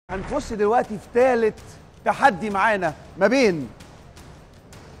هنخش دلوقتي في ثالث تحدي معانا ما بين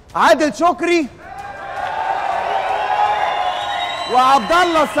عادل شكري وعبد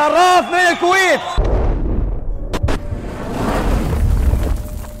الله الصراف من الكويت.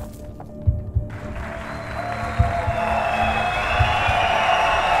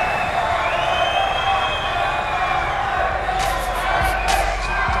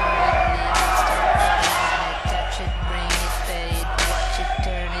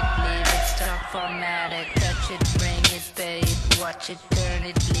 Watch it, turn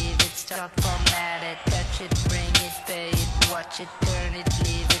it, leave it, stop, format it. Touch it, bring it, pay it. Watch it, turn it,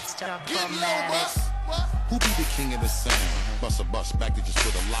 leave it, stop, format it. Who be the king of the sound? Bust a bus back to just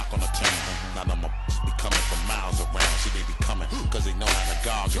put a lock on the town. Now them be coming from miles around. See they be coming, cause they know how to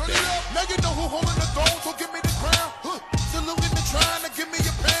guard it down. Now you know who holding the throne, so give me the crown. Saluting and trying to give me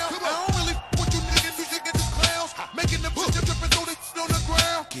a pound. I don't really what you niggas do, shit get these clowns. Making them shit dripping through they on the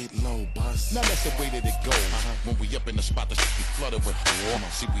ground. Get low, bus. Now that's the way that it goes. When we up in the spot, the shit be flooded with war.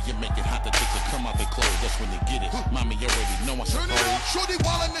 See, we you make it hot, the chicks will come out their clothes. That's when they get it. Mommy already know I suppose. Turn it up, shorty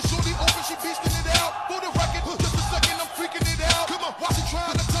wildin' and shorty open, she beastin' it out. For the record, just a second, I'm freaking it out. Come on, while she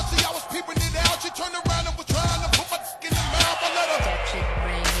trying to touch it, I was peeping it out. She turned around and was trying to put my dick in the mouth. I let her touch it,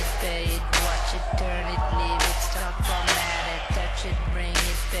 bring it, pay it. Watch it, turn it, leave it, stop, format it. Touch it, bring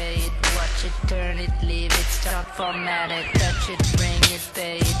it, pay it. Watch it, turn it, leave it, stop, format it. Touch it, bring it,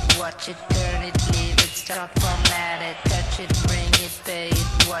 pay it. Watch it, turn it, leave it, stop, format it. Touch it, bring it, pay it.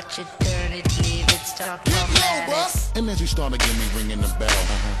 Watch it, turn it, leave it, stop, format it. And as you start to give me ringing the bell,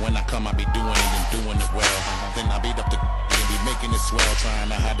 when I come I be doing it and doing it well. Then I beat up the and be making it swell, trying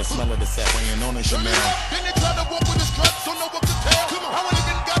to hide the smell of the set, weighing on a Chanel. Then they try to walk with the strut, so no one can tell. I went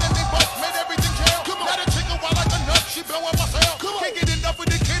even got in they butt, made everything tell. Now the chick a wild like a nut, she blowing my tail. Can't get enough of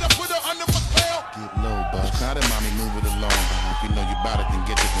the kid, I put her under my spell. Get low, bus. Now that mommy move it along. If you know you bout it, then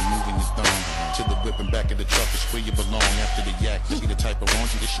get it from moving your thumb. To the whip and back of the truck is where you belong. After the yak, you be the type of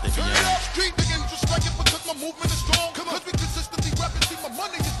raunchy this shit they be on. Street niggas just like it because my movement is strong. Cause we consistently rapping, see my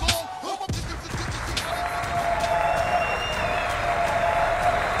money is long.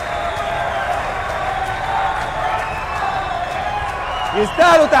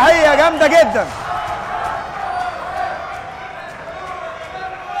 يستاهلوا تحية جامدة جدا.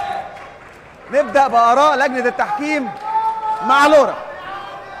 نبدأ بآراء لجنة التحكيم مع لورا.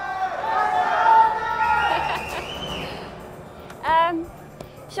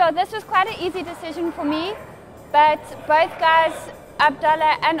 Sure, this was quite an easy decision for me, but both guys,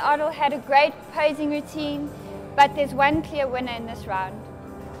 Abdalla and Adel, had a great posing routine, but there's one clear winner in this round.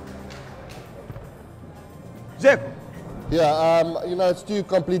 Jacob. Yeah, you know, it's two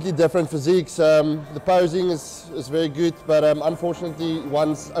completely different physiques. The posing is very good, but unfortunately,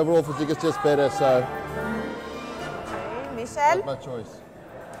 one's overall physique is just better, so. Michelle? Not my choice.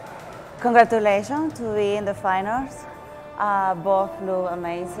 Congratulations to be in the finals. Both look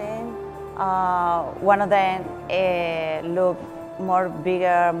amazing. One of them look more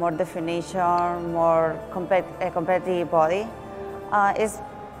bigger, more definition, more competitive body.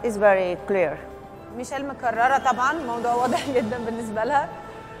 It's very clear. ميشيل مكررة طبعا، موضوع واضح جدا بالنسبة لها.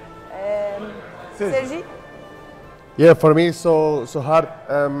 سيرجي؟ Yeah, for me it's so hard.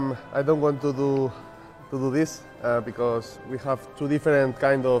 I don't want to do this because we have two different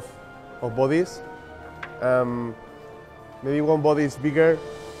kind of bodies. Maybe one body is bigger,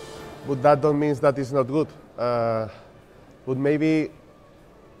 but that don't mean that it's not good. But maybe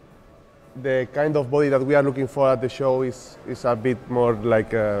the kind of body that we are looking for at the show is a bit more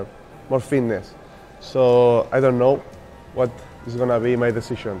like more fitness. So I don't know what is gonna be my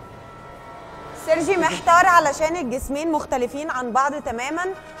decision. سيرجي محتار علشان الجسمين مختلفين عن بعض تماما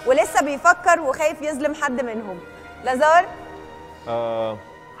ولسه بيفكر وخايف يظلم حد منهم. لازار؟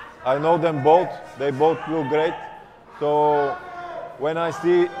 I know them both. They both look great. So when I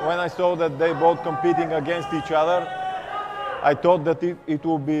saw that they both competing against each other, I thought that it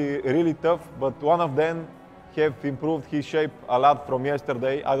would be really tough. But one of them have improved his shape a lot from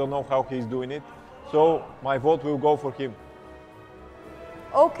yesterday. I don't know how he's doing it. So my vote will go for him.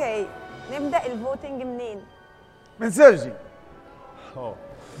 اوكي نبدأ الفوتنج منين؟ من سيرجي. Oh.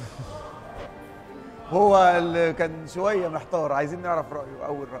 هو اللي كان شوية محتار، عايزين نعرف رأيه،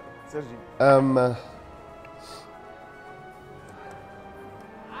 أول رأي سيرجي.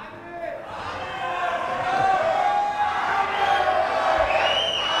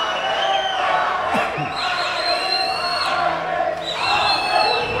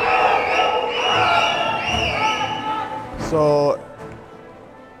 So,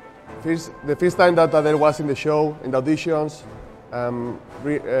 the first time that Adel was in the show, in the auditions,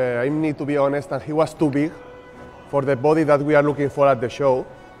 I need to be honest, and he was too big for the body that we are looking for at the show.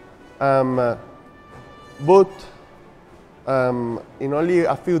 But in only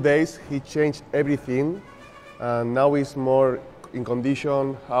a few days, he changed everything. And now he's more in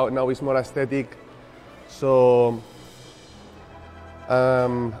condition, now he's more aesthetic. So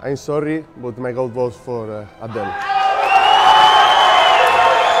I'm sorry, but my goal was for Adel.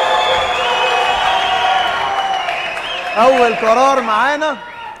 أول قرار معانا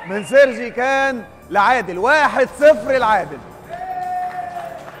من سيرجي كان لعادل، 1-0 لعادل.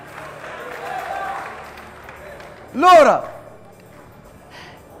 لورا.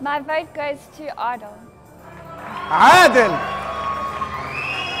 My vote goes to Adel. عادل.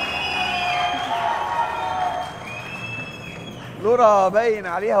 لورا باين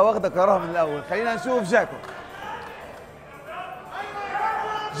عليها واخده قرارها من الاول. خلينا نشوف جاكو.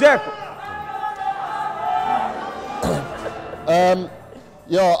 جاكو.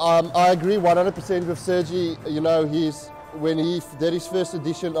 I agree 100% with Sergi. You know, when he did his first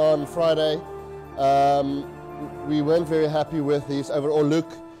edition on Friday, we weren't very happy with his overall look,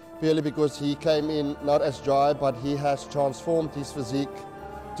 purely because he came in not as dry, but he has transformed his physique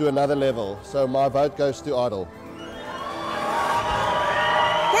to another level. So my vote goes to Adel.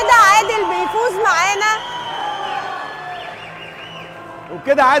 كده عادل بيفوز معانا.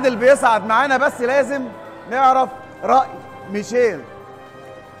 وكده عادل بيصعد معانا، بس لازم نعرف رأي ميشيل.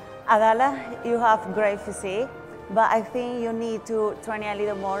 Abdalla, you have great physique, but I think you need to train a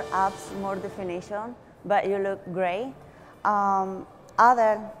little more abs, more definition, but you look great.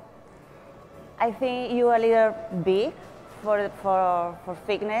 Adel, I think you are a little big for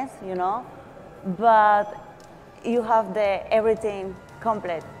fitness, you know, but you have everything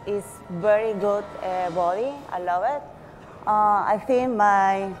complete. It's very good body, I love it. I think my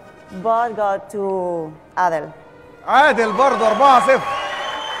vote got to Adel. عادل برضه 4-0.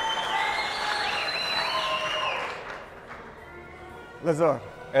 لازار.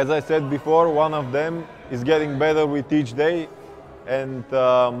 As I said before, one of them is getting better with each day, and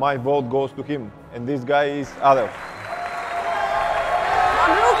my vote goes to him. And this guy is Adel.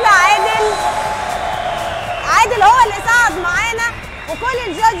 مبروك لعادل. عادل هو اللي صعد معانا، وكل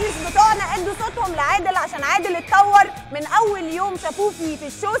الجادجز بتوعنا ادوا صوتهم لعادل عشان عادل اتطور من اول يوم شافوه في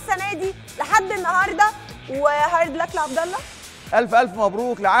الشو السنه دي لحد النهارده. وهارد لك لعبد الله. ألف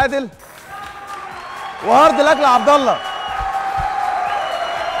مبروك لعادل، وهارد لك لعبد الله.